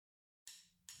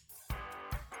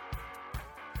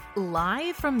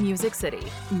Live from Music City,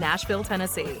 Nashville,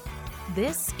 Tennessee,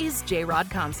 this is J-Rod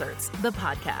Concerts, the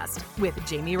podcast with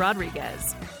Jamie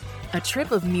Rodriguez. A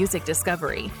trip of music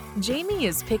discovery, Jamie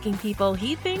is picking people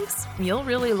he thinks you'll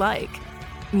really like.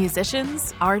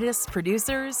 Musicians, artists,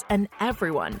 producers, and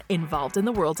everyone involved in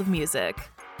the world of music.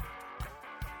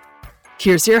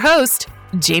 Here's your host,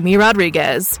 Jamie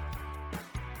Rodriguez.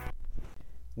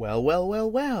 Well,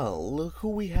 look who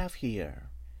we have here.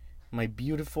 My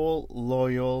beautiful,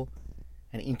 loyal,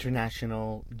 and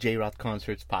international J-Rod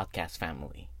Concerts podcast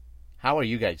family. How are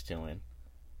you guys doing?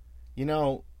 You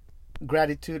know,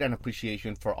 gratitude and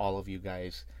appreciation for all of you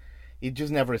guys. It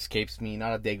just never escapes me.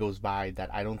 Not a day goes by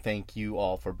that I don't thank you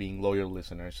all for being loyal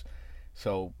listeners.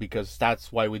 So, because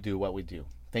that's why we do what we do.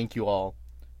 Thank you all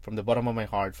from the bottom of my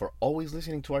heart for always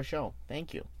listening to our show.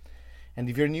 Thank you. And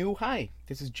if you're new, hi,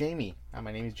 this is Jamie.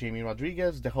 My name is Jamie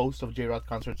Rodriguez, the host of J-Rod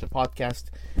Concerts, a podcast,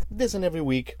 this and every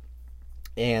week.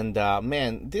 And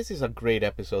man, this is a great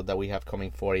episode that we have coming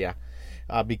for you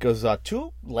because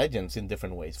two legends in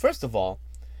different ways. First of all,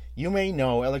 you may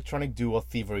know electronic duo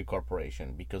Thievery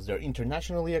Corporation because they're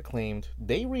internationally acclaimed.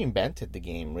 They reinvented the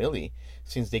game, really,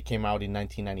 since they came out in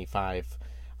 1995.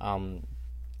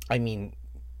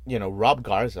 Rob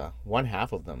Garza, one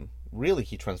half of them. Really,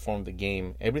 he transformed the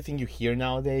game. Everything you hear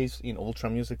nowadays in Ultra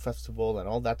Music Festival and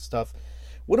all that stuff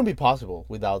wouldn't be possible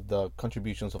without the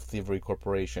contributions of Thievery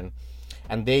Corporation.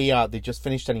 And they just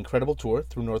finished an incredible tour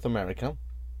through North America.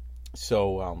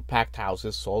 So packed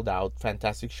houses, sold out,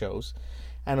 fantastic shows.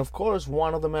 And of course,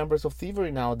 one of the members of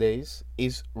Thievery nowadays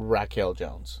is Racquel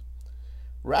Jones.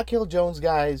 Racquel Jones,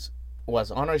 guys, was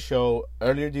on our show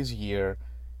earlier this year.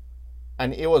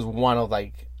 And it was one of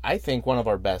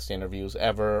our best interviews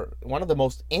ever. One of the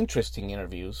most interesting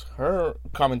interviews. Her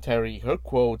commentary, her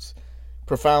quotes,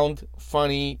 profound,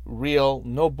 funny, real,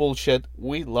 no bullshit.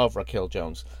 We love Racquel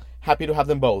Jones. Happy to have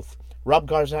them both, Rob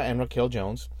Garza and Racquel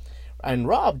Jones. And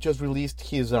Rob just released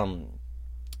his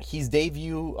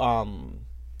debut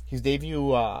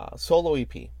solo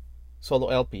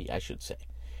LP, I should say,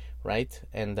 right?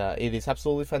 And it is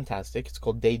absolutely fantastic. It's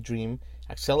called Daydream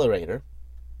Accelerator.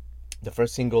 The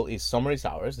first single is Summer is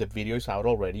Ours. The video is out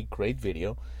already. Great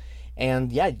video.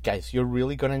 And yeah, guys, you're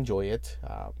really going to enjoy it.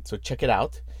 So check it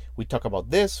out. We talk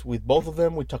about this with both of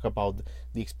them. We talk about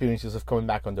the experiences of coming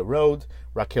back on the road.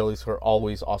 Racquel is her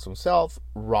always awesome self.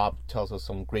 Rob tells us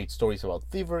some great stories about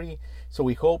Thievery. So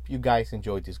we hope you guys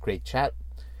enjoyed this great chat.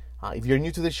 If you're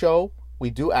new to the show, we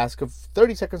do ask of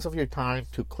 30 seconds of your time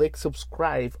to click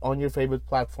subscribe on your favorite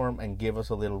platform and give us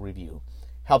a little review.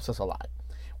 Helps us a lot.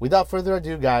 Without further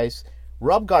ado, guys,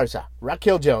 Rob Garza,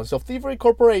 Racquel Jones of Thievery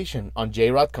Corporation on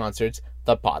J-Rod Concerts,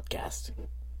 the podcast.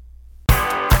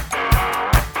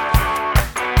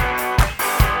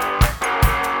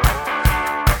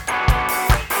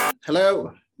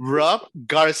 Hello. Rob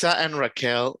Garza and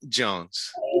Racquel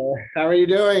Jones. How are you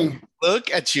doing? Look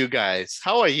at you guys.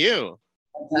 How are you?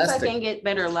 Fantastic. If I can get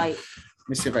better light. Let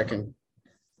me see if I can.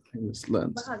 This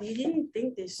lens. Wow, you didn't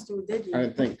think this through, did you? I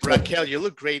think. Racquel, you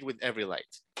look great with every light.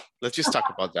 Let's just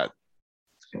talk about that.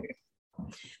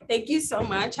 Thank you so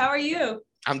much. How are you?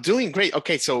 I'm doing great.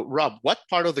 Okay, so Rob, what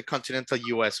part of the continental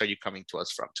U.S. are you coming to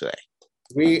us from today?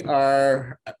 We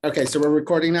are, okay, so we're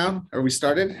recording now. Are we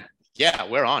started? Yeah,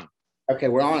 we're on. Okay,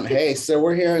 we're on. Hey, so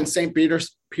we're here in St.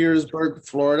 Petersburg,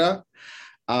 Florida.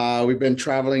 We've been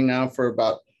traveling now for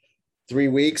about 3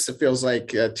 weeks. It feels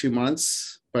like 2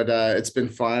 months, but it's been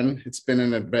fun. It's been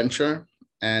an adventure,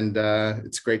 and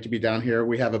it's great to be down here.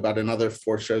 We have about another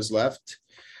 4 shows left,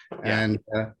 and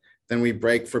then we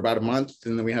break for about a month,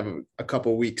 and then we have a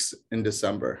couple weeks in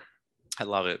December. I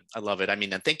love it. I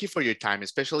mean, and thank you for your time,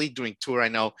 especially during tour. I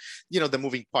know, the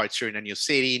moving parts. You're in a new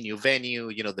city, new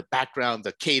venue, the background,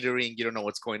 the catering, you don't know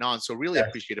what's going on. So really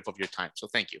appreciative of your time. So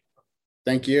thank you.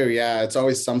 Thank you. Yeah, it's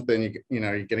always something,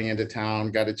 you're getting into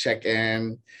town, got to check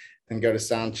in, then go to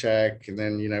sound check, and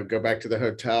then, go back to the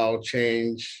hotel,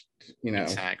 change,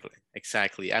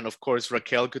 Exactly. And of course,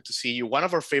 Racquel, good to see you. One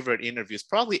of our favorite interviews,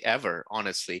 probably ever,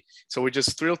 honestly. So we're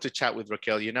just thrilled to chat with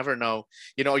Racquel. You never know.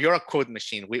 You're a quote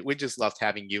machine. We just loved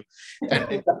having you.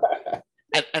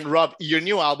 And Rob, your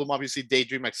new album, obviously,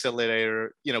 Daydream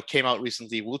Accelerator, came out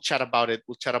recently. We'll chat about it.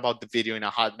 We'll chat about the video in a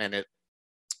hot minute.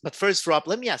 But first, Rob,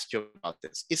 let me ask you about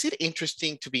this. Is it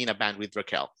interesting to be in a band with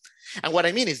Racquel? And what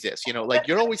I mean is this,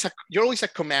 you're always a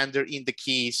commander in the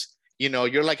keys.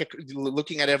 You're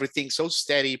looking at everything so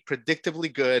steady,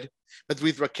 predictably good. But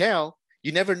with Racquel,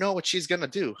 you never know what she's going to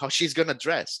do, how she's going to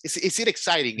dress. Is it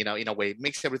exciting, in a way? It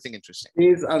makes everything interesting.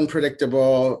 She's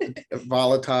unpredictable,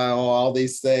 volatile, all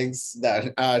these things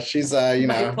that she's,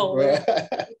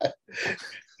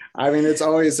 I mean, it's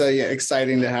always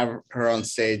exciting to have her on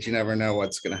stage. You never know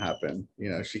what's going to happen.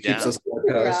 She keeps us on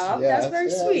our toes. Rob, that's very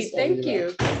sweet. Thank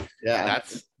you. Yeah,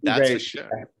 That's great. for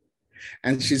sure.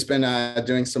 And she's been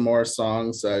doing some more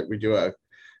songs. We do a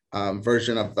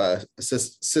version of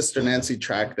Sister Nancy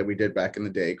track that we did back in the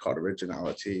day called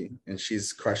Originality, and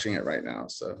she's crushing it right now.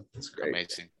 So it's great.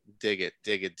 Amazing. Dig it.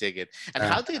 And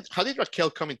how did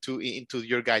Racquel come into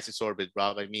your guys' orbit,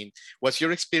 Rob? I mean, what's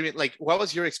your experience like? What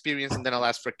was your experience? And then I'll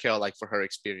ask Racquel like for her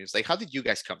experience. Like, how did you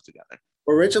guys come together?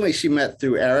 Originally, she met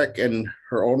through Eric and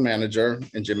her old manager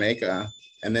in Jamaica,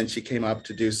 and then she came up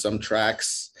to do some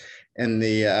tracks in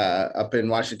the up in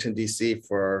Washington D.C.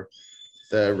 for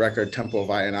the record Temple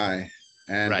of I,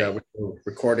 and Right. we were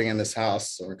recording in this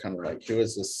house. So we're kind of like, who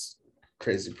is this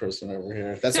crazy person over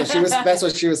here? That's what she was. That's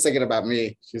what she was thinking about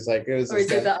me. She's like, who is Or this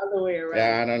is it guy? the other way around?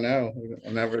 Yeah, I don't know.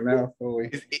 I'll never know.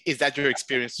 Is that your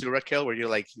experience too, Racquel? Where you're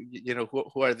like,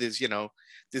 who are these,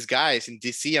 these guys in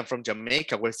DC? I'm from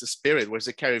Jamaica. Where's the spirit? Where's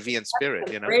the Caribbean spirit?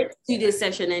 Great studio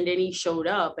session, and then he showed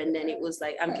up, and then it was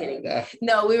like, I'm kidding. Yeah.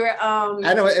 No, we were.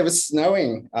 I know it was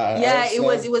snowing.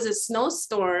 It was a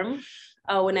snowstorm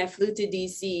when I flew to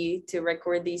DC to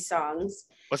record these songs.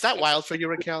 Was that wild for you,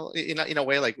 Racquel? In a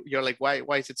way, like you're like, why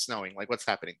is it snowing? Like, what's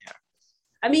happening here?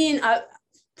 I mean,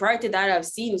 prior to that, I've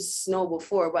seen snow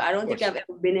before, but I don't think I've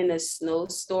ever been in a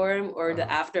snowstorm or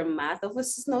the aftermath of a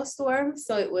snowstorm.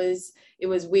 So it was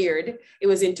weird. It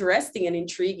was interesting and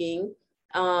intriguing.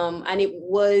 And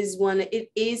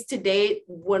it is to date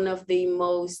one of the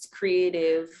most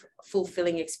creative,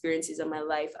 fulfilling experiences of my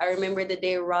life. I remember the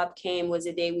day Rob came was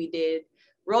the day we did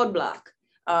Roadblock.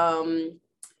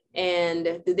 And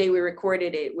the day we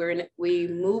recorded it, we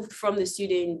moved from the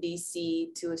studio in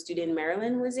DC to a studio in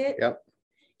Maryland, was it? Yep.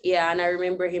 Yeah, and I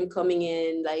remember him coming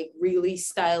in like really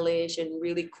stylish and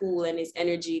really cool, and his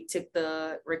energy took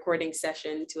the recording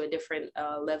session to a different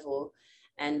level,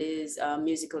 and his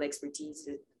musical expertise,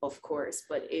 of course.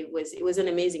 But it was an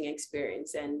amazing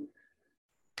experience, and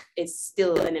it's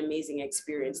still an amazing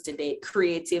experience to date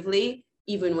creatively.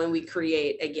 Even when we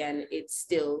create again, it's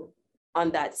still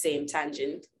on that same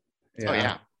tangent. Yeah. Oh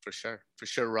yeah, for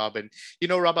sure, Rob. And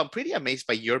Rob, I'm pretty amazed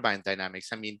by your band dynamics.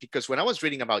 I mean, because when I was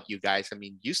reading about you guys, I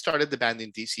mean, you started the band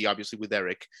in DC, obviously with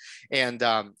Eric, and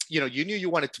you knew you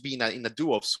wanted to be in a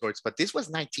duo of sorts, but this was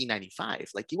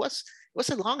 1995. Like it was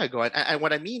so long ago, and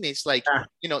what I mean is like,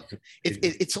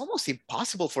 it's almost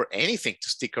impossible for anything to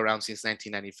stick around since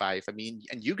 1995. I mean,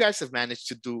 and you guys have managed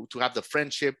to have the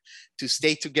friendship, to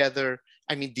stay together.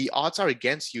 I mean, the odds are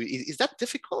against you. Is that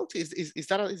difficult? Is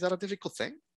that a difficult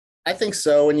thing? I think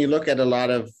so. When you look at a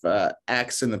lot of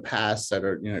acts in the past that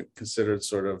are, considered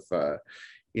sort of,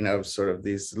 sort of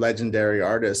these legendary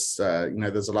artists,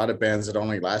 there's a lot of bands that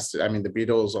only lasted. I mean, the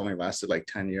Beatles only lasted like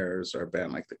 10 years, or a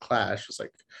band like The Clash was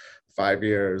like 5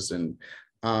 years. And,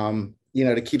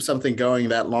 to keep something going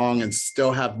that long and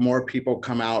still have more people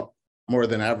come out more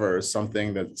than ever is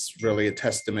something that's really a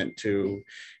testament to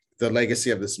the legacy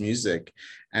of this music.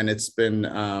 And it's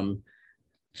been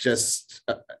just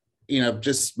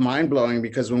mind-blowing,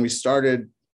 because when we started,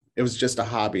 it was just a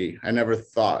hobby. I never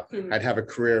thought I'd have a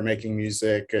career making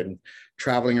music and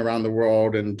traveling around the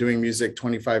world and doing music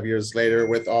 25 years later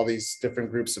with all these different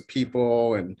groups of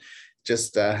people, and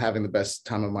just having the best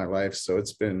time of my life. So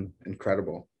it's been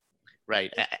incredible.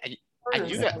 Right. And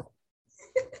you got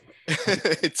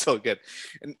it's so good.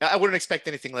 And I wouldn't expect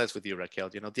anything less with you, Racquel.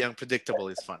 The unpredictable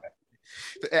is fun.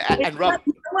 And Rob,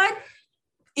 you know what?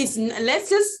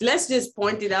 Let's just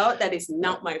point it out that it's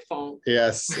not my phone.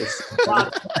 Yes, it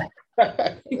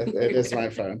is my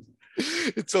phone.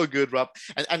 It's so good, Rob.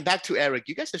 And back to Eric,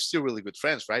 you guys are still really good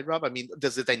friends, right, Rob? I mean,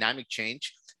 does the dynamic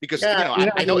change? Because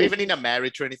I know even in a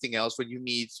marriage or anything else, when you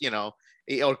meet,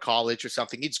 or college or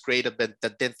something, it's great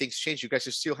that then things change. You guys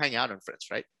are still hang out and friends,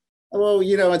 right? Well,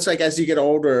 it's like as you get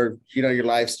older, your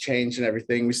lives change and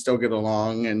everything. We still get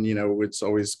along, and it's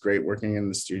always great working in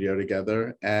the studio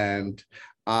together. And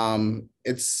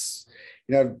it's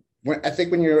I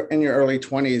think when you're in your early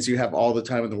 20s, you have all the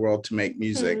time in the world to make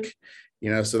music.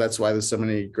 So that's why there's so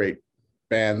many great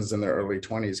bands in their early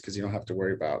 20s, because you don't have to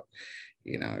worry about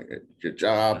your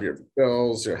job, your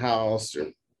bills, your house, your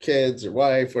kids, your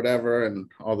wife, whatever, and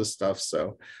all this stuff.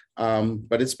 So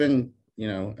but it's been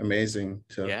amazing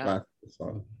to last this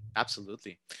long.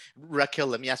 Absolutely. Racquel,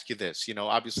 let me ask you this.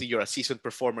 Obviously you're a seasoned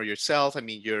performer yourself. I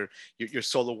mean, your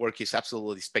solo work is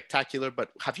absolutely spectacular, but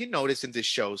have you noticed in these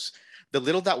shows, the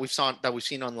little that we've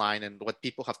seen online and what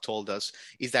people have told us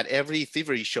is that every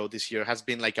Thievery show this year has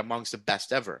been like amongst the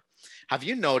best ever. Have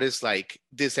you noticed like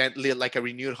this, like a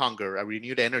renewed hunger, a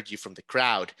renewed energy from the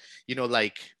crowd,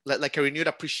 like a renewed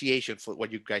appreciation for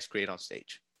what you guys create on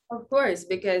stage? Of course,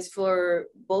 because for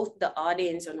both the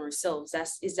audience and ourselves,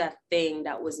 that thing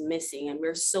that was missing, and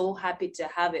we're so happy to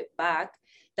have it back.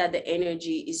 That the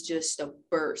energy is just a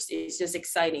burst. It's just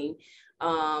exciting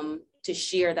to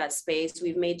share that space.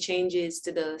 We've made changes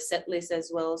to the set list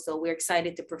as well, so we're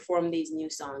excited to perform these new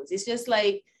songs. It's just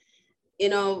like, you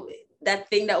know, that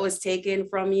thing that was taken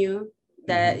from you,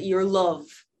 that your love.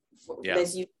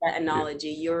 Let's use that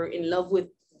analogy. You're in love with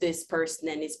this person,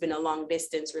 and it's been a long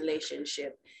distance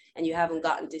relationship, and you haven't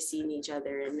gotten to see each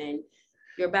other, and then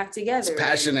you're back together. It's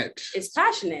passionate. It's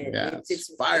passionate. Yeah,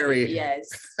 it's fiery. Yes,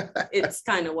 it's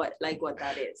kind of what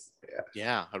that is.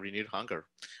 Yeah, a renewed hunger.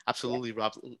 Absolutely,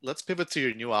 Rob. Let's pivot to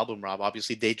your new album, Rob.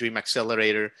 Obviously, Daydream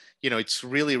Accelerator. You know, it's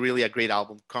really, really a great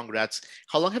album. Congrats.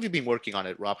 How long have you been working on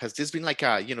it, Rob? Has this been like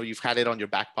you've had it on your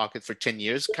back pocket for 10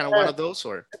 years, kind of one of those,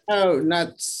 or? Oh,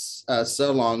 not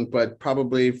so long, but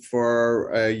probably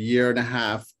for a year and a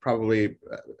half, probably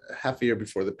half a year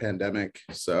before the pandemic.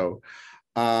 So,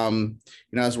 I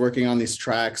was working on these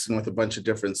tracks and with a bunch of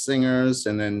different singers,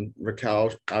 and then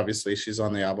Racquel, obviously she's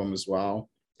on the album as well.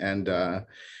 And,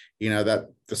 that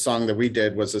the song that we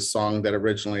did was a song that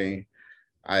originally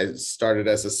I started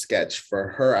as a sketch for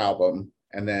her album,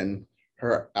 and then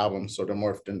her album sort of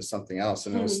morphed into something else.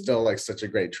 And it was still like such a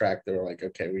great track. They were like,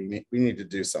 okay, we need to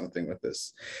do something with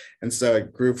this. And so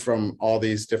it grew from all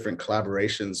these different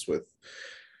collaborations with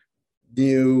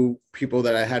new people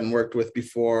that I hadn't worked with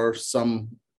before, some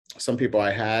people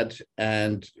I had,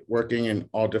 and working in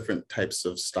all different types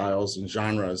of styles and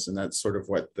genres. And that's sort of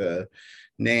what the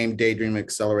name Daydream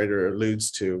Accelerator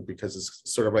alludes to, because it's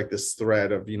sort of like this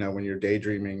thread of, when you're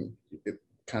daydreaming,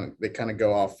 they kind of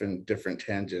go off in different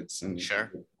tangents, and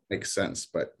sure, makes sense,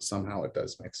 but somehow it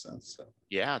does make sense. So.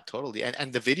 Yeah, totally.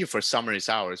 And the video for Summer Is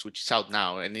Ours, which is out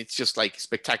now, and it's just like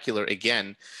spectacular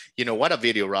again. What a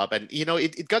video, Rob. And,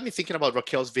 it got me thinking about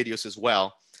Racquel's videos as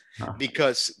well,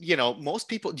 because, most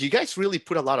people, do you guys really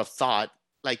put a lot of thought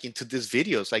like into these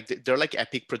videos? Like they're like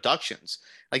epic productions.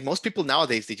 Like most people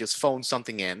nowadays, they just phone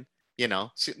something in,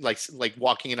 like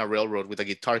walking in a railroad with a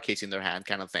guitar case in their hand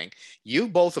kind of thing.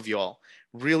 Both of y'all,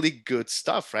 really good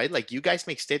stuff, right? Like you guys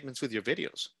make statements with your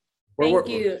videos. Thank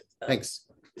you. Thanks.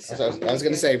 I was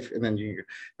going to say, and then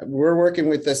we're working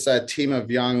with this team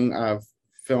of young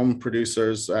film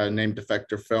producers named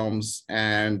Defector Films,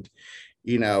 and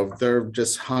they're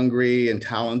just hungry and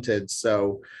talented.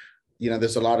 So,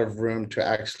 there's a lot of room to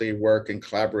actually work and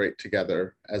collaborate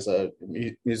together as a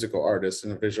musical artist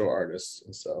and a visual artist.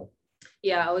 And so,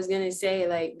 yeah, I was gonna say,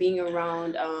 like, being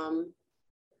around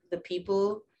the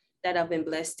people that I've been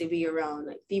blessed to be around,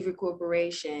 like Thievery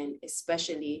Corporation,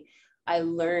 especially. I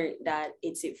learned that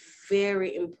it's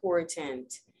very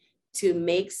important to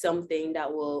make something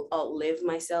that will outlive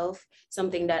myself,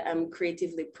 something that I'm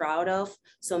creatively proud of,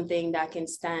 something that can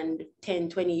stand 10,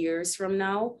 20 years from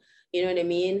now, you know what I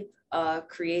mean?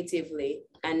 Creatively,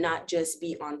 and not just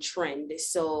be on trend.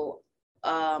 So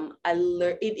I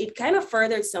learned it kind of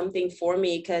furthered something for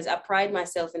me, because I pride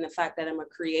myself in the fact that I'm a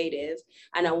creative,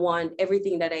 and I want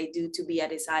everything that I do to be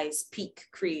at its highest peak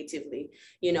creatively,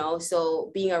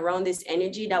 so being around this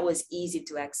energy, that was easy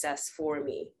to access for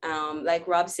me. Like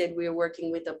Rob said, we're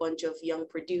working with a bunch of young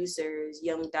producers,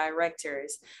 young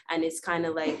directors, and it's kind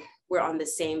of like we're on the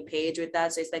same page with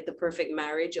that. So it's like the perfect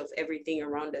marriage of everything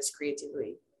around us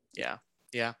creatively.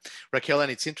 Yeah, Racquel, and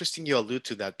it's interesting you allude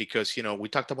to that, because, we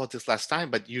talked about this last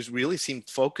time, but you really seem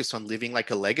focused on living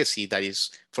like a legacy that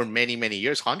is for many, many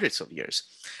years, hundreds of years.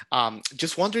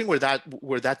 Just wondering where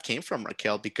that came from,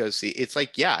 Racquel, because it's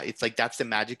like that's the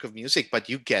magic of music, but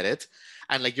you get it.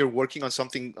 And like you're working on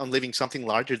living something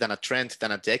larger than a trend,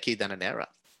 than a decade, than an era.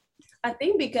 I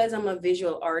think because I'm a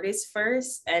visual artist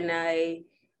first, and I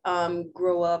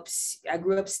grew up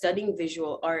studying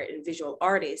visual art and visual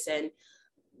artists, and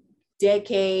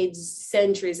decades,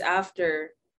 centuries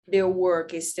after, their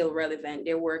work is still relevant.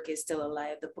 Their work is still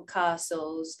alive. The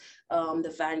Picassos,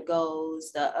 the Van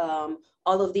Goghs,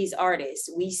 all of these artists,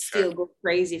 we still go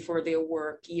crazy for their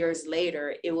work years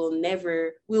later. We'll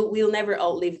never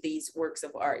outlive these works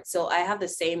of art. So I have the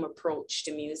same approach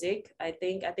to music. I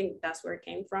think that's where it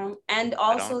came from. And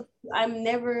also, I'm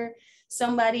never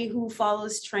somebody who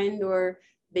follows trend or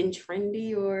been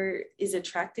trendy or is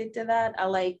attracted to that. I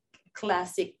like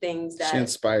classic things that she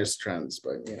inspires trends,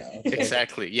 but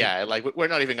exactly, yeah, like we're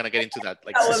not even gonna get into that,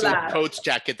 like coach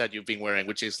jacket that you've been wearing,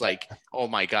 which is like, oh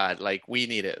my god, like we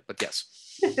need it. But yes,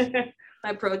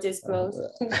 my protest clothes.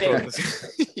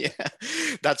 Yeah,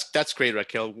 that's great,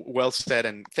 Racquel. Well said,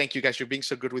 and thank you guys for being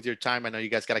so good with your time. I know you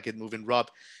guys gotta get moving. Rob,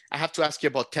 I have to ask you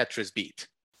about Tetris Beat.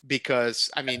 because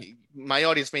I mean, my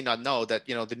audience may not know that,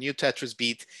 the new Tetris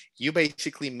beat, you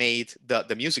basically made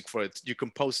the music for it, you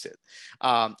composed it.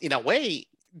 In a way,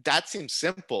 that seems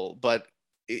simple, but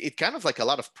it kind of like a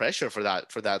lot of pressure for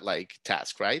that like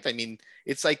task, right? I mean,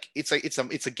 it's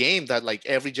a game that like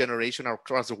every generation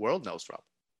across the world knows, Rob.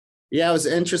 Yeah, it was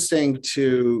interesting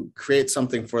to create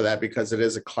something for that because it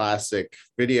is a classic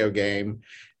video game,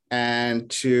 and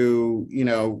to,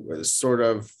 sort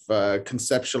of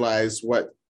conceptualize what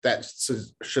that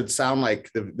should sound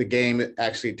like. The game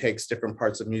actually takes different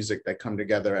parts of music that come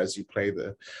together as you play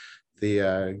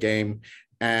the game.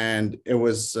 And it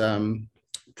was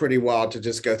pretty wild to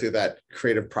just go through that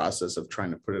creative process of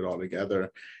trying to put it all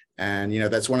together. And,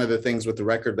 that's one of the things with the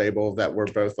record label that we're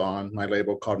both on, my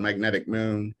label called Magnetic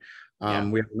Moon.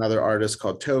 We have another artist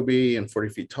called Toby and 40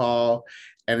 Feet Tall.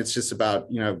 And it's just about,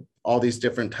 all these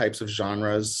different types of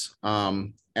genres,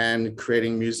 and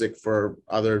creating music for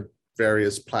other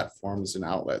various platforms and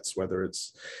outlets, whether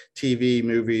it's TV,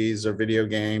 movies, or video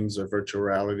games, or virtual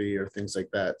reality, or things like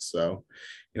that. So,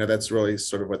 that's really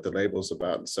sort of what the label's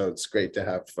about. So it's great to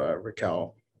have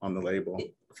Racquel on the label.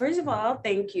 First of all,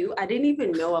 thank you. I didn't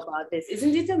even know about this.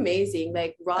 Isn't it amazing?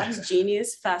 Like, Rob's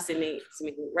genius fascinates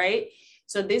me, right?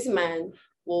 So this man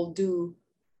will do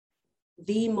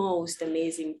the most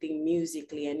amazing thing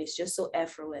musically, and it's just so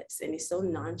effortless and it's so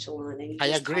nonchalant. And I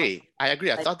agree. I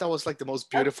thought that was like the most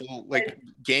beautiful like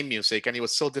game music, and it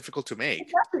was so difficult to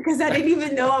make. Because I didn't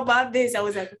even know about this. I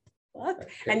was like, what?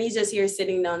 And he's just here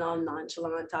sitting down all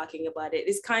nonchalant talking about it.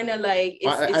 It's kind of like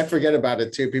I forget about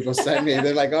it too. People send me,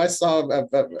 they're like, oh, I saw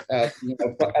at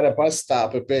a bus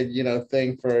stop a big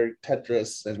thing for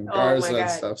Tetris and Garza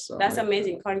and stuff. So that's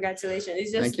amazing. Congratulations.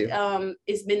 It's just thank you.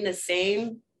 It's been the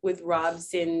same with Rob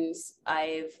since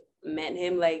I've met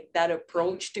him. Like, that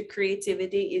approach to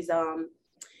creativity is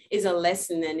a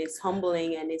lesson, and it's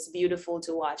humbling, and it's beautiful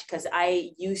to watch, because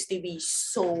I used to be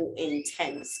so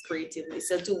intense creatively.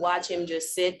 So to watch him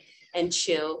just sit and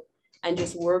chill and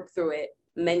just work through it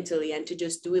mentally, and to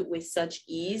just do it with such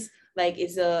ease, like,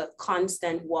 it's a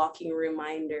constant walking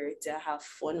reminder to have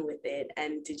fun with it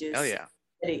and to just let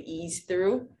it ease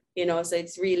through, so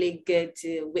it's really good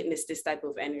to witness this type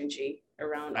of energy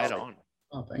around. Right on.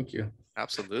 Oh, thank you.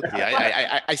 Absolutely.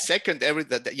 I second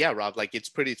everything. Yeah, Rob, like it's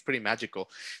pretty magical.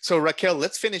 So Racquel,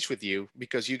 let's finish with you,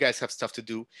 because you guys have stuff to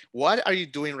do. What are you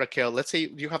doing, Racquel? Let's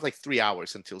say you have like 3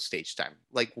 hours until stage time.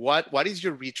 Like what is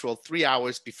your ritual 3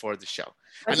 hours before the show?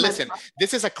 And listen,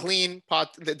 this is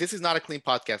this is not a clean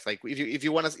podcast. Like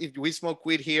if we smoke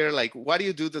weed here, like what do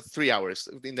you do the 3 hours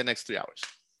in the next 3 hours?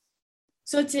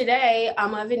 So today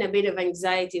I'm having a bit of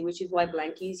anxiety, which is why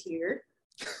Blanky's here.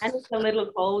 And it's a little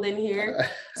cold in here.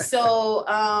 So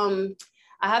I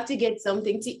have to get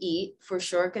something to eat for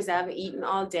sure, because I haven't eaten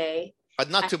all day. But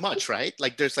not too much, right?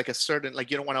 Like there's like a certain,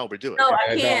 like you don't want to overdo it. No,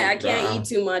 I can't eat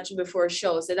too much before a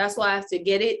show. So that's why I have to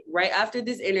get it right after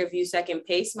this interview so I can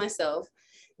pace myself.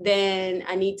 Then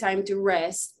I need time to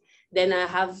rest. Then I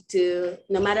have to,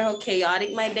 no matter how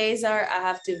chaotic my days are, I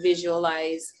have to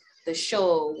visualize the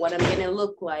show, what I'm going to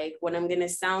look like, what I'm going to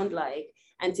sound like,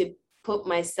 and to put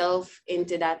myself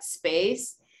into that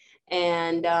space.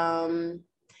 And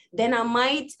then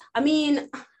I've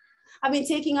been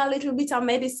taking a little bit of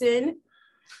medicine.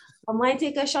 I might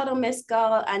take a shot of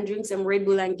mezcal and drink some Red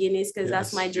Bull and Guinness, because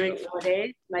that's my drink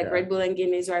nowadays. Like Red Bull and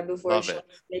Guinness right before a show.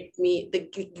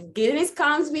 The Guinness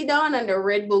calms me down, and the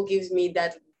Red Bull gives me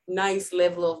that nice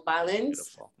level of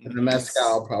balance. And the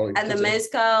mezcal probably. And the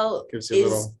mezcal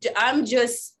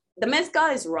is, the mezcal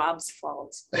is Rob's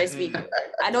fault. Let's be clear.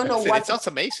 I don't know what. It sounds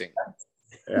amazing.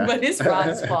 But it's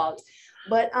Rob's fault.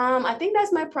 But I think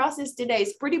that's my process today.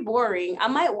 It's pretty boring. I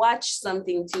might watch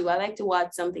something too. I like to watch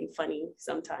something funny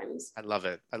sometimes. I love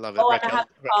it. Oh, I have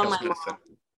to call my mom.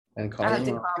 And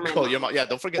call your mom. Yeah,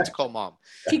 don't forget to call mom.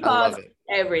 She calls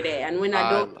every day. And when I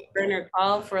don't return her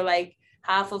call for like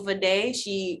half of a day,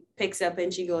 she picks up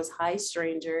and she goes, "Hi,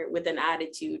 stranger," with an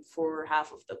attitude for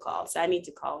half of the call. So I need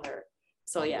to call her.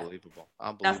 So yeah, Unbelievable.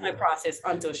 That's my process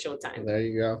until showtime. There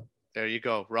you go. There you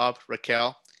go. Rob,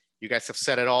 Racquel, you guys have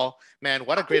said it all. Man,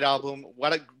 what a great album.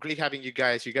 What a great having you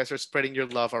guys. You guys are spreading your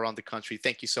love around the country.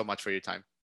 Thank you so much for your time.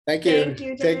 Thank you.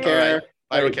 Take care. Right.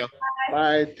 Bye, Racquel.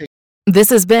 Bye. This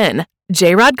has been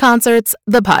J-Rod Concerts,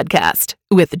 the podcast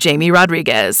with Jamie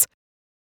Rodriguez.